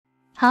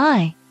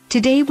Hi,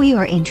 today we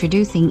are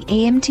introducing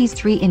AMT's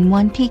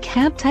 3-in-1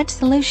 PCAP touch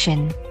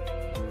solution.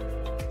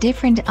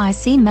 Different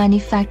IC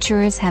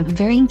manufacturers have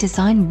varying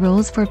design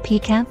rules for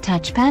PCAP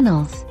touch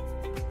panels.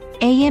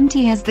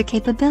 AMT has the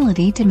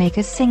capability to make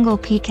a single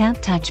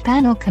PCAP touch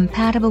panel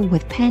compatible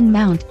with pen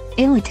mount,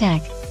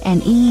 ELITech,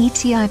 and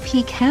EETI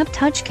PCAP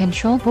touch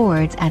control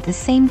boards at the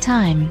same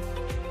time.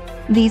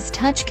 These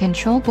touch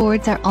control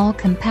boards are all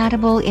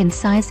compatible in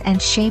size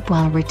and shape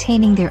while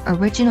retaining their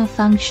original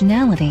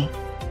functionality.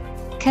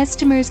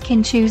 Customers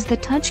can choose the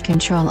touch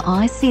control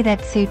IC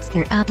that suits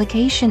their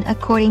application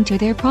according to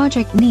their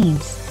project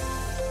needs.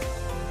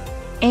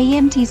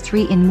 AMT's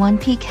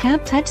 3-in-1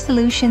 PCAP touch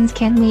solutions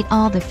can meet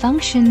all the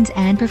functions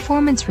and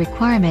performance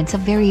requirements of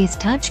various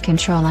touch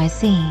control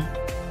IC.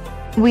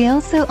 We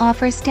also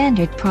offer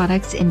standard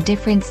products in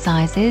different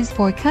sizes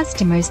for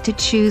customers to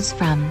choose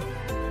from.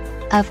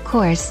 Of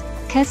course,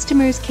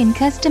 customers can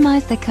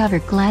customize the cover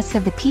glass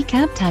of the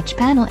PCAP touch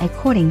panel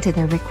according to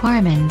their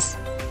requirements.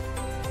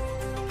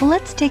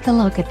 Let's take a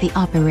look at the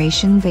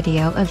operation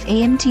video of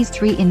AMT's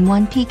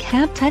 3-in-1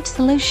 PCAP touch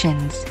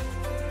solutions.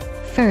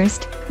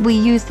 First, we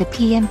use the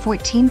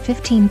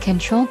PM1415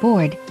 control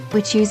board,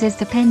 which uses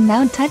the pen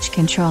mount touch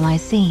control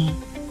IC.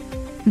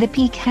 The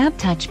PCAP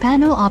touch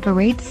panel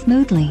operates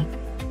smoothly.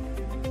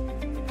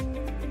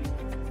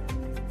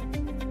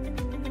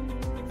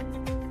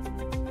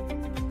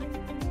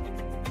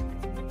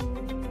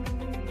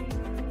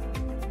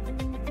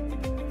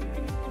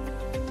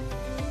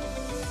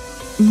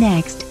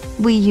 Next,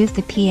 we use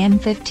the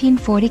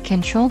PM1540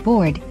 control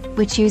board,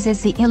 which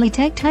uses the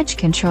ELITech touch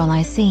control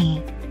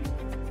IC.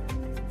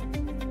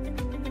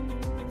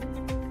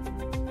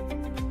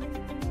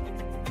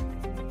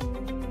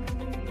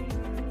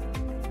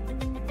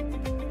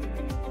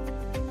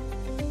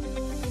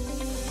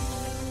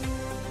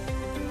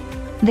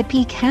 The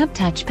PCAP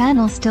touch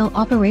panel still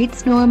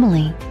operates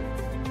normally.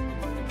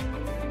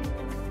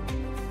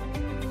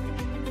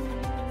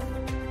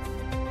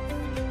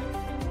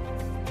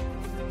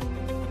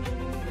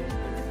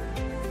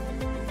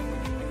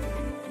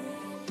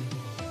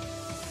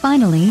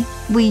 Finally,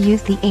 we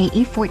use the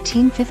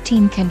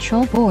AE1415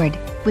 control board,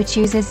 which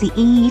uses the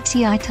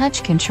EETI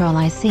touch control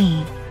IC.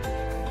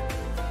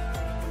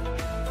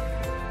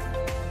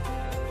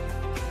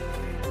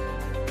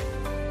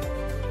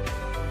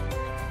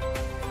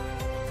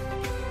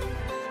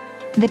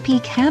 The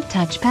PCAP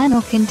touch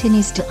panel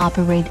continues to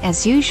operate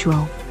as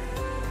usual.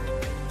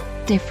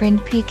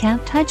 Different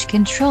PCAP touch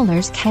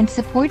controllers can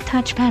support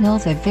touch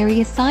panels of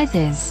various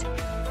sizes.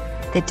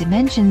 The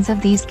dimensions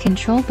of these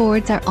control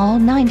boards are all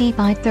 90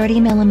 by 30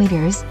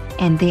 mm,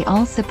 and they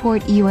all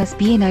support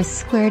USB and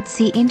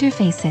I2C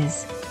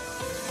interfaces.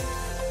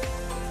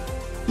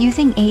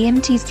 Using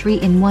AMT's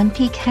 3-in-1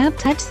 PCAP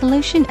touch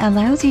solution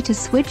allows you to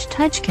switch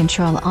touch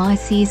control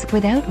ICs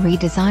without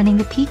redesigning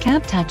the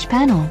PCAP touch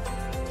panel,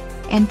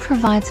 and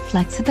provides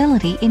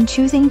flexibility in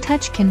choosing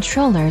touch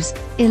controllers,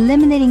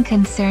 eliminating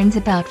concerns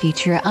about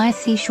future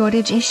IC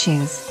shortage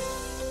issues.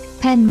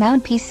 Pen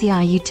mount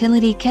PCI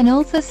utility can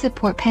also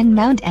support pen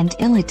mount and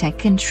ELITech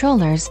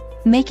controllers,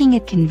 making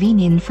it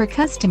convenient for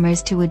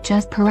customers to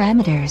adjust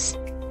parameters.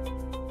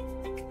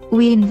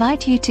 We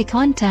invite you to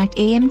contact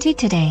AMT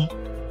today.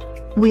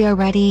 We are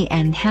ready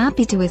and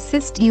happy to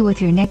assist you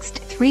with your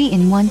next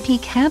 3-in-1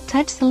 PCAP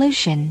touch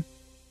solution.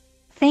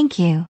 Thank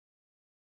you.